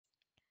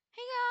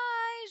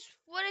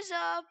is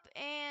up,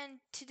 and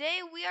today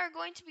we are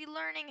going to be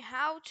learning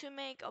how to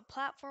make a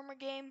platformer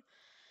game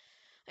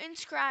in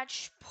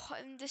Scratch,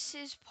 and this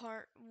is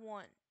part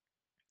 1.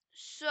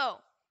 So,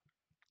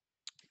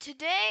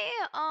 today,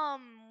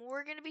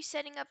 we're going to be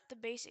setting up the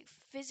basic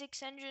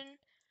physics engine,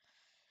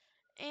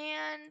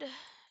 and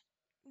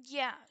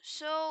yeah,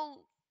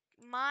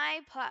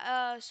 my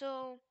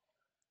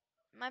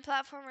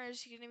platformer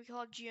is going to be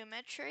called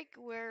Geometric,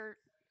 where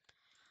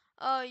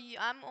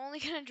I'm only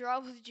going to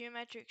draw with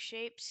geometric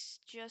shapes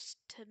just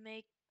to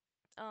make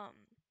um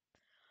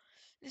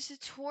this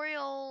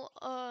tutorial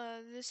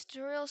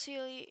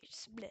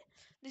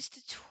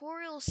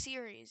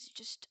series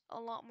just a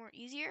lot more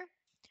easier,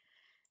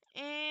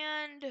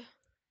 and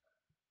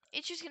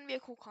it's just gonna be a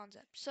cool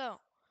concept. So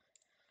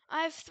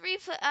I have three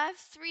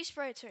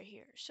sprites right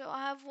here. So I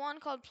have one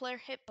called player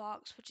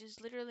hitbox, which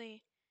is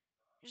literally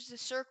just a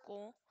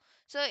circle.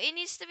 So it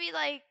needs to be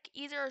like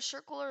either a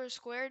circle or a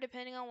square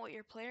depending on what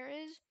your player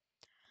is.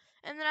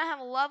 And then I have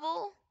a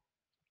level,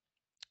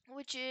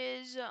 which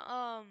is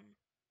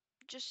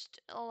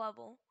just a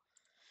level.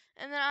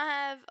 And then I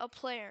have a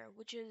player,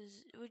 which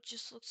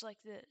just looks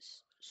like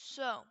this.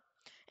 So,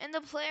 and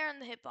the player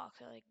and the hitbox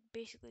are like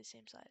basically the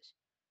same size.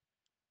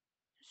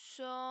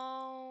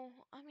 So,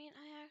 I mean,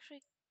 I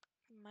actually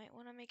might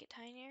want to make it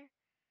tinier.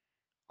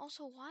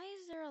 Also, why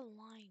is there a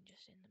line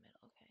just in the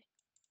middle? Okay,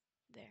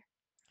 there.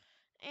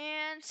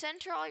 And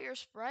center all your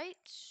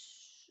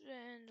sprites,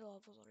 and the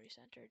level's already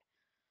centered.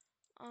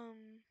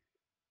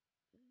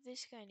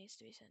 This guy needs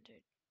to be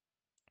centered.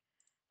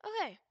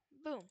 Okay,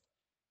 boom.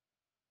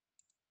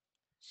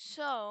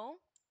 So,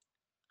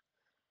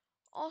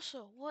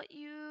 also, what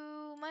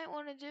you might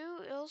want to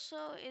do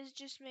also is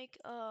just make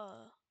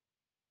a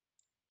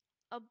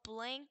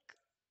blank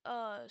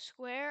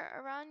square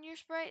around your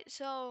sprite,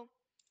 so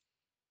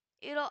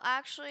it'll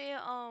actually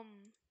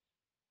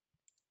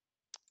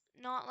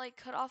not like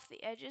cut off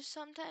the edges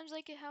sometimes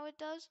like how it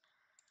does.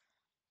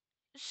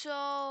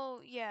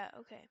 So yeah,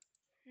 okay.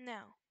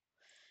 Now,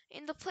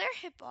 in the player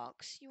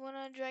hitbox, you want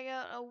to drag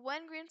out a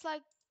when green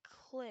flag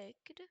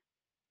clicked.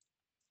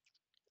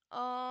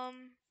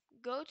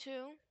 Go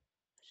to.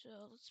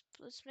 So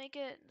let's make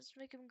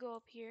him go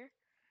up here.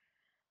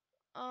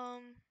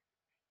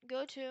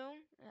 Go to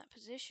that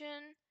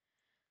position,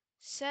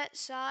 set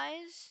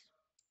size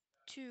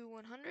to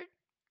 100,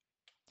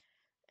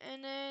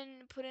 and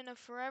then put in a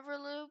forever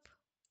loop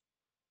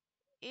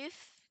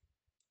if,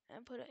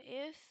 and put a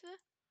if.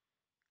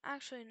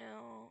 Actually,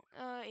 no.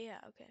 Yeah,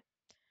 okay.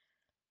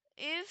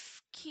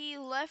 If key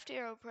left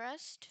arrow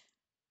pressed,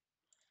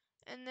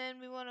 and then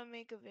we want to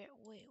make a wait,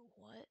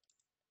 what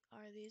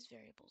are these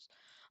variables?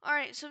 All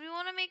right, so we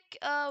want to make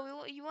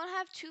you want to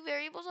have two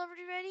variables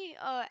already ready,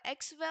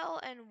 xvel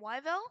and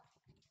yvel.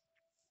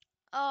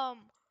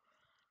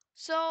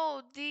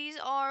 So these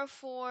are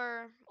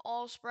for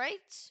all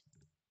sprites,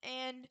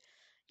 and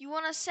you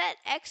want to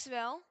set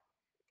xvel.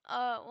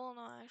 Well,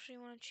 no, actually,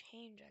 you want to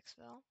change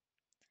xvel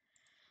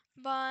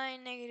by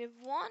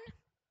 -1,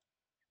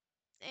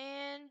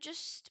 and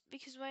just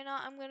because why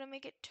not, I'm gonna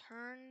make it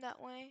turn that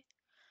way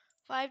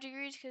 5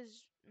 degrees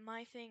because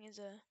my thing is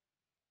a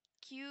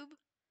cube.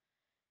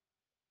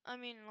 I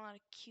mean, not a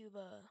cube,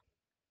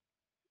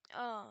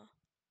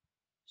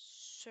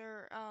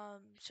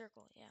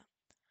 circle, yeah.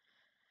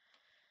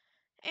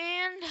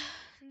 And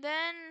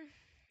then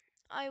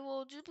I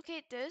will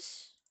duplicate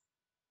this,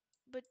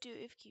 but do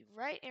if key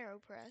right arrow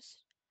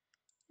press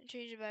and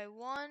change it by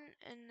 1,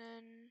 and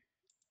then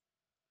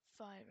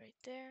 5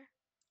 right there.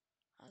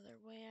 Other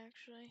way,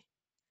 actually.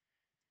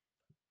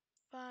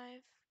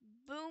 5,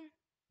 boom.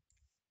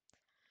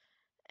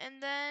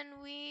 And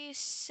then we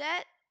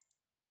set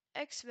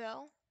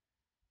xvel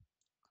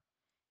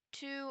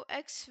to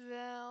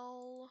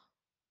xvel,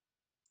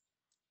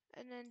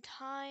 and then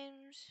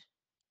times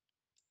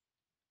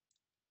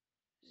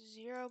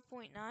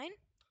 0.9.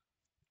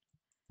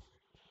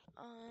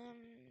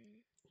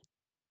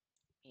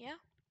 Yeah.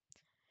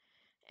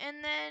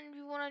 And then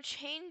we want to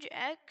change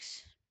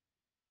x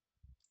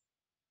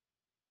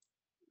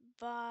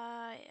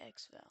by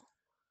xvel.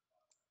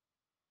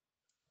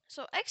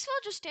 So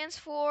xvel just stands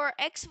for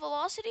x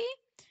velocity,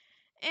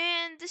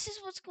 and this is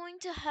what's going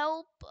to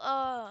help,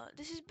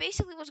 this is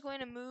basically what's going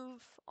to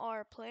move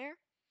our player.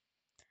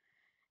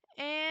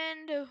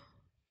 And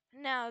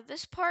now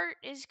this part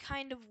is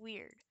kind of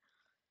weird.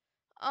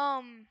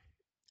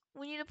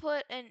 We need to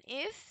put an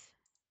if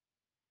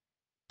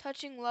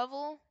touching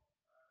level,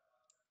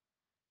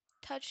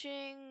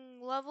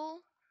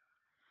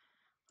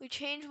 we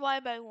change y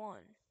by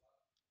 1.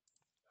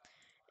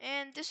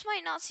 And this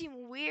might not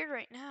seem weird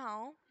right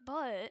now,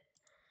 but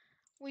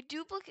we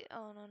duplicate,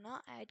 oh no,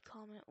 not add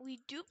comment. We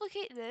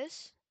duplicate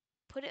this,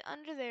 put it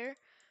under there.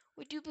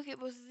 We duplicate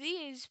both of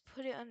these,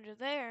 put it under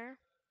there.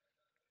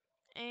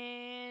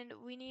 And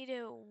we need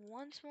it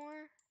once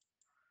more.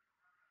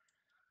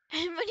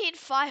 And we need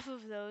 5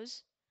 of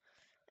those.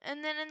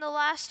 And then in the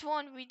last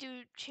one, we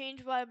do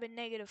change y by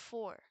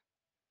 -4.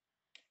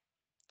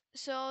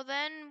 So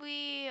then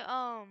we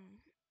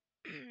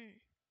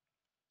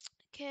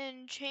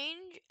can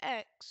change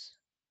x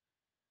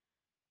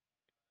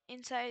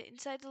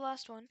inside the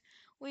last one,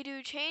 we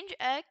do change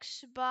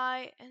x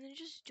by, and then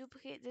just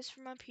duplicate this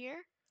from up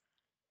here,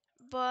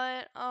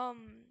 but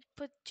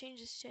change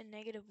this to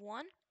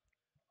 -1,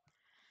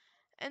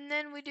 and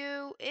then we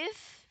do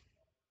if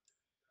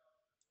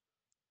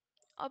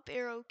up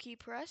arrow key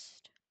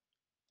pressed,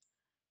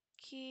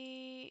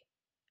 key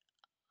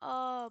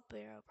up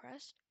arrow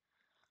pressed,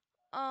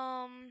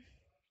 and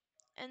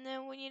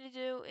then we need to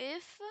do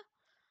if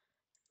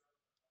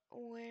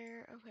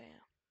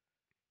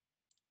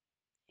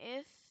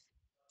if,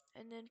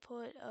 and then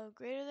put a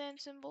greater than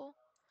symbol,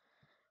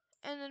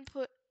 and then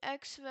put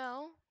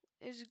xvel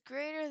is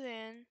greater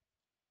than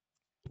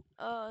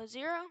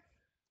 0.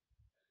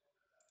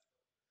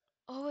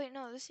 Oh wait,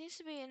 no, this needs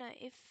to be in a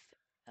if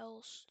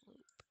else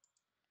loop.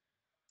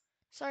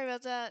 Sorry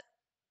about that.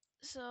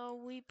 So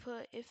we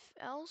put if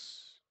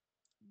else,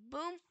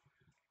 boom,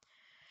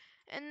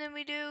 and then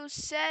we do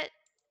set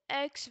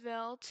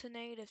xvel to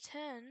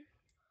 -10,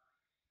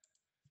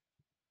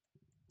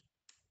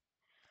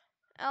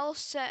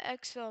 else set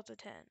xvel to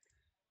 10.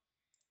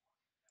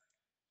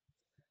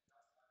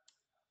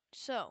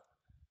 So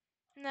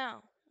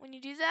now when you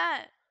do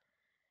that,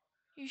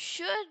 you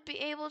should be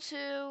able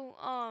to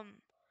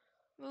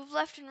move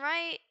left and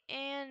right,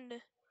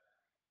 and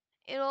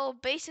it'll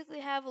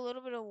basically have a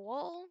little bit of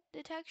wall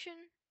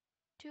detection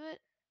to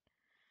it.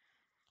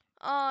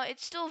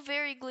 It's still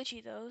very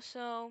glitchy though,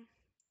 so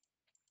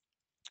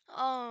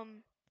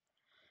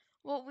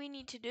what we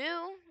need to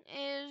do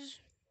is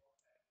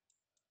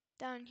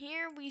down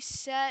here we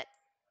set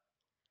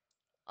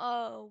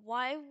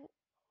y.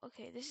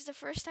 Okay, this is the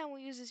first time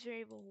we use this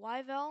variable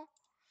yvel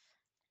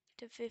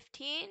to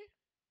 15,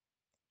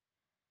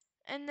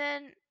 and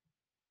then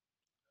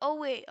oh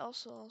wait,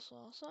 also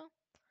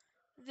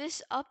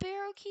this up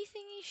arrow key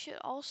thingy should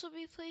also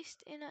be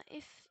placed in a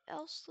if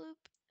else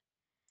loop.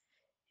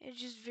 It's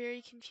just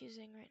very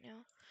confusing right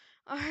now.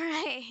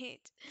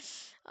 Alright.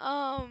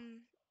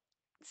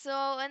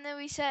 So and then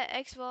we set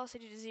x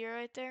velocity to 0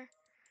 right there.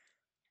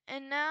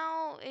 And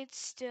now it's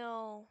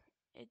still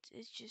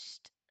it's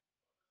just,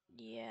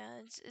 yeah,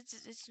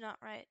 it's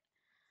not right.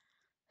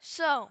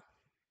 So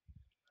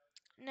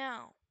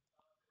now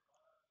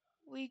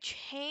we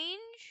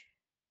change,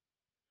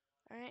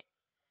 alright.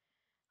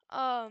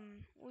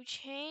 We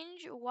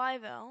change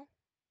yvel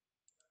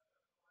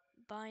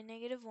by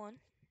 -1.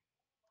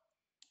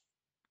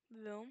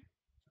 Boom.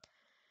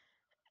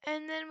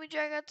 And then we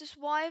drag out this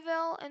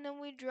yvel, and then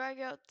we drag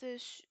out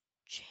this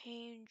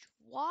change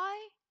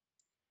y.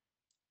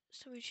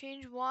 So we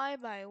change y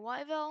by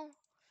yvel,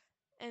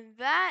 and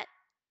that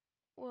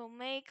will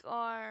make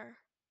our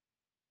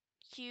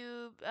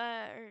cube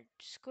or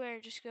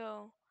square just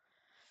go,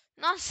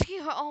 not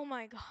skew, oh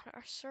my god,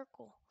 our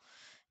circle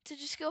to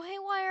just go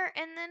haywire.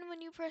 And then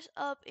when you press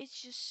up,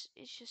 it's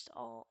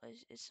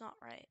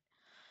not right.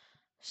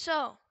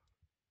 So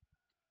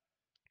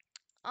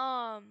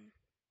now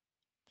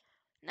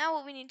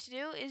what we need to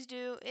do is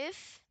do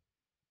if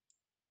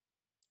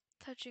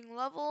touching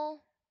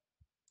level,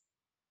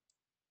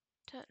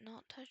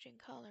 not touching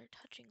color,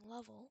 touching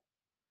level.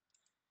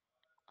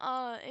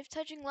 If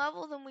touching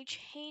level, then we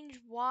change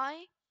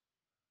y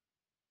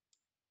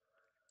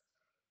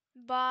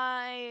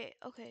by,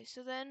 okay,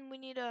 so then we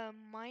need a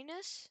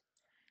minus,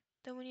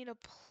 then we need a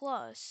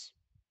plus.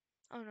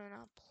 Oh no,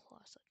 not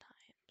plus, a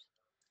times.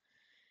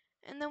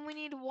 And then we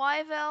need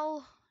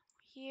yvel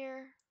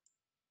here,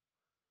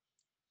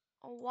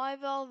 a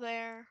yvel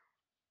there,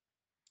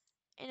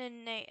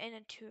 and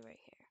a 2 right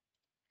here.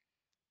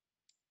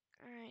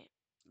 Alright,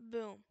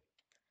 boom.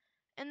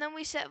 And then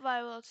we set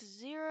yvel to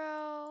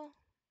 0.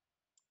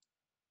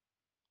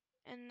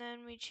 And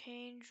then we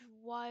change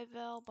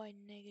yvel by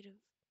negative,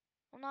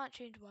 well, not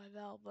change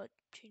yvel, but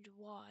change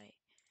y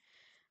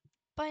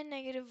by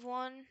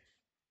 -1.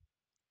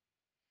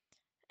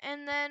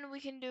 And then we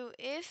can do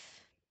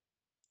if,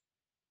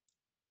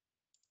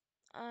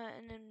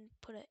 and then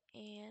put an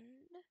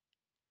and,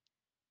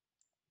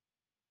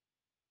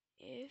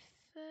 if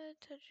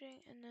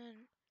touching, and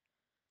then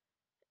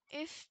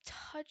if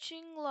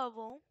touching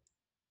level,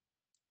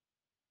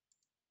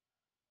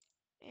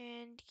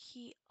 and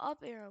key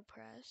up arrow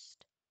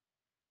pressed,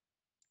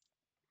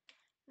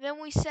 then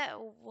we set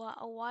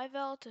a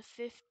yvel to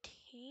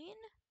 15,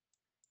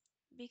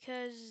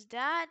 because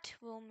that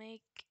will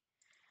make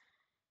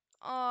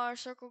our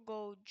circle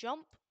go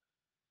jump.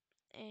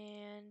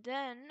 And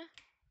then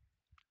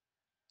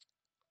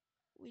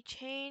we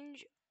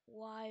change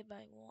y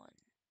by 1.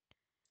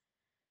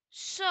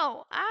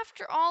 So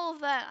after all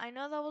of that, I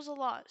know that was a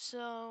lot,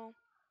 so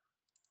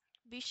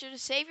be sure to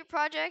save your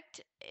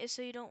project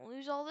so you don't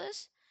lose all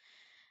this.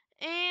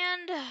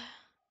 And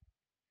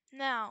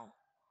now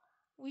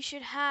we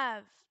should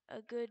have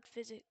a good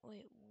physics.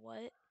 Wait,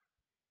 what?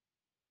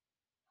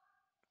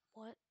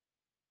 What?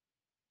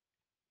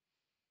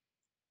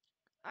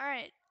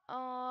 Alright.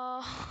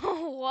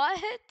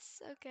 What?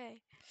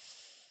 Okay.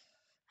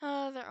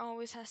 There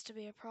always has to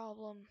be a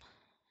problem,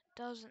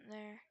 doesn't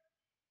there?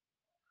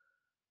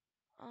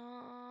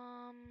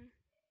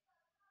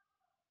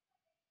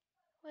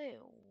 Wait,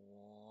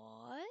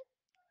 what?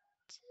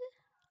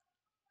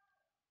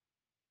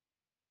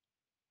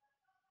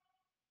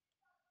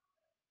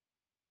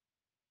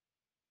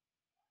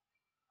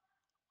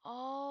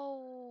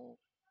 Oh.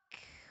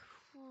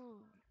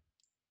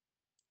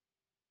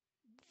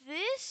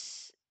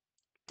 This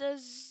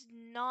does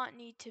not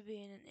need to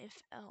be in an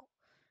if else.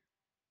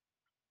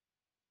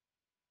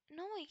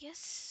 No, I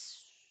guess.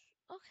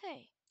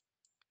 Okay.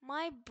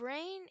 My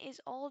brain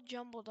is all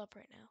jumbled up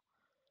right now.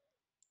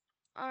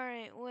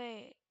 Alright,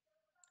 wait.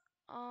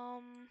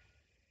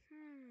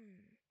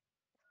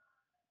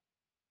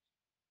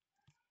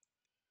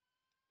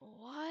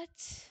 What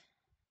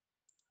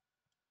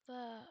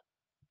the?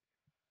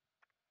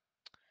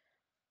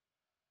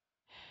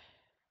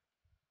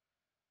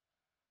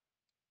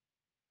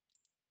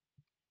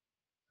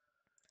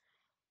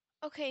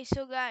 Okay,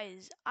 so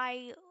guys,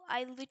 I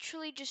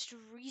literally just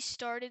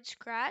restarted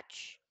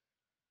Scratch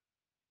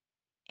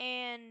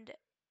and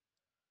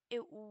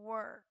it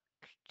worked,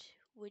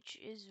 which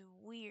is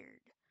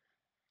weird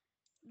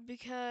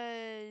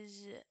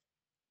because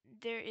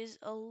there is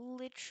a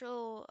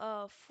literal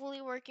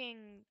fully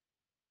working,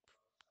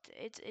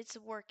 it's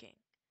working.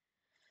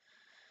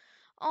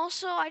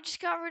 Also, I just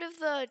got rid of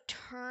the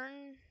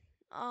turn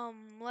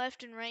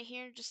left and right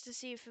here just to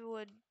see if it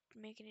would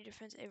make any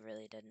difference. It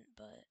really didn't,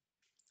 but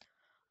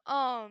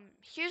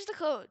here's the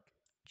code.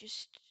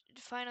 Just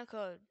the final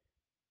code.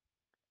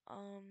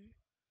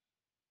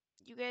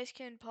 You guys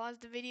can pause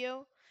the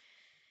video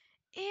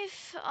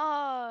if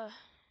I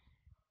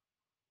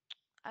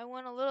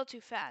went a little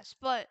too fast,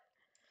 but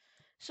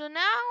so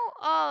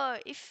now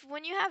if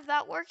when you have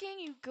that working,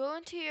 you go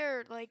into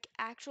your like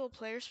actual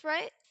player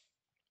sprite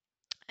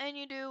and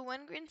you do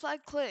when green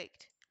flag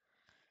clicked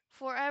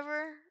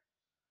forever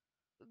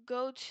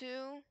go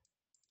to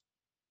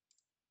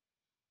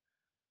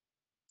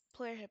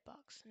player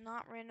hitbox,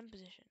 not random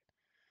position,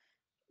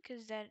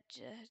 because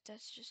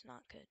that's just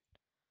not good.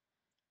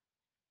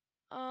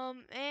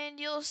 And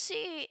you'll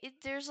see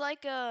there's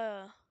like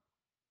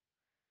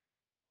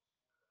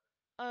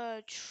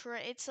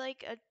it's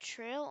like a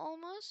trail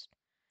almost,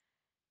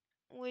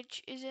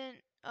 which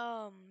isn't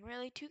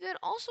really too good.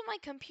 Also, my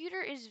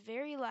computer is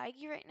very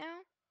laggy right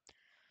now,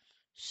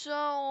 so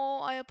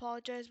I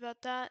apologize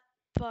about that.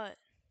 But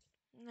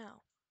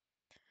no,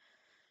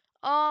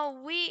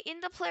 we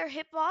in the player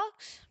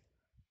hitbox,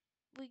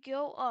 we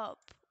go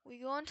up, we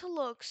go into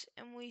looks,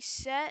 and we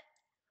set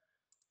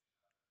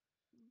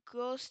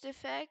ghost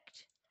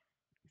effect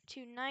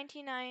to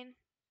 99.999.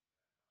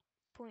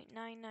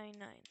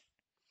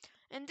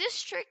 And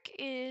this trick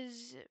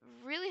is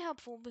really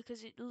helpful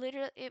because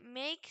it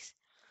makes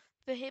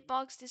the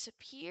hitbox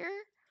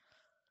disappear,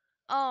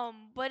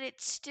 but it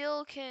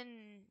still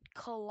can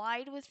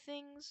collide with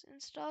things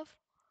and stuff.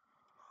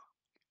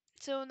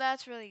 So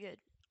that's really good.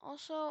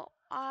 Also,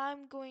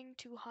 I'm going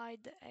to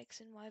hide the x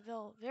and y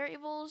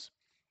variables,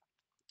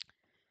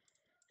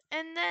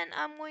 and then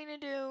I'm going to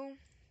do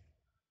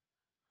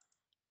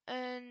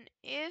an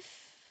if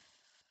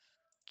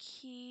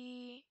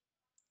key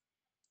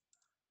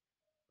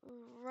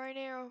right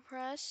arrow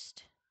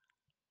pressed,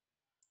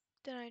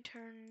 then I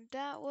turn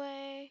that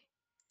way,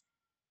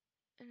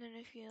 and then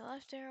if you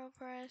left arrow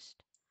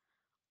pressed,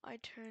 I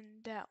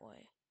turn that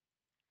way.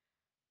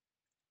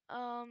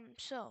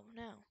 So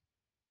now,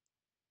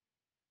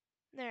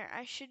 there,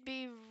 I should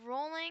be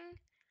rolling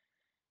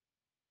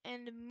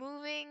and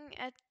moving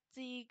at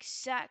the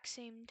exact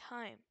same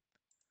time.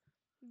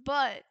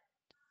 But,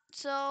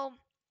 so,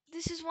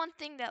 this is one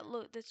thing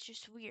that's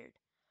just weird.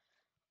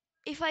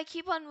 If I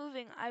keep on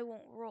moving, I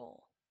won't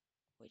roll,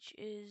 which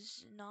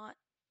is not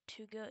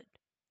too good.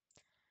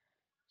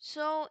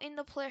 So, in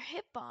the player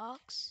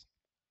hitbox,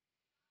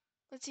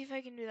 let's see if I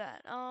can do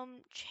that.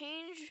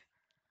 Change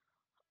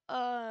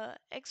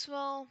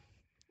Xwell.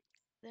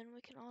 Then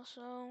we can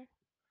also.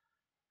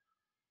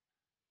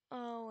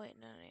 Oh wait,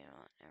 no,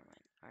 never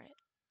mind. All right.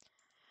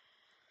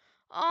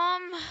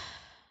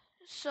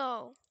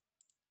 So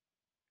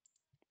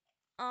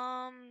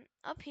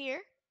up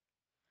here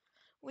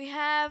we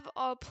have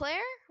a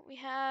player. We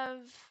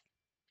have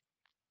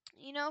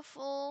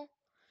full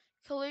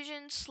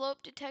collision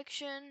slope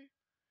detection.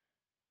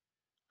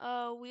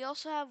 We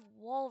also have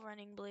wall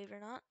running, believe it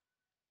or not.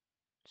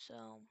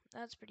 So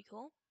that's pretty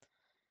cool.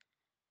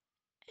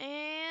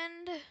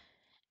 And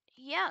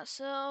yeah,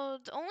 so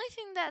the only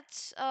thing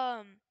that's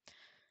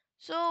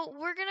so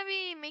we're gonna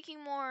be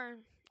making more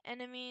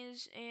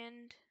enemies,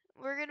 and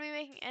we're gonna be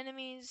making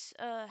enemies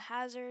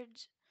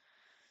hazards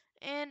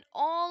and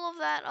all of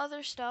that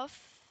other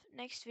stuff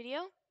next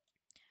video.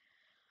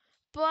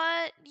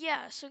 But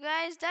yeah, so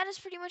guys, that is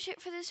pretty much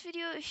it for this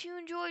video. If you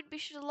enjoyed, be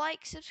sure to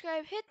like,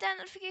 subscribe, hit that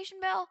notification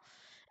bell,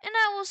 and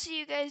I will see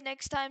you guys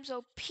next time.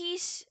 So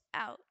peace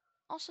out.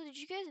 Also, did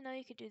you guys know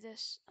you could do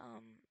this?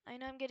 I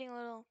know I'm getting a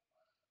little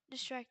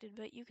distracted,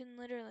 but you can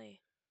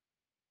literally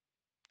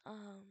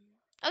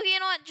okay, you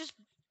know what? Just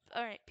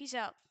all right, peace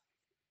out.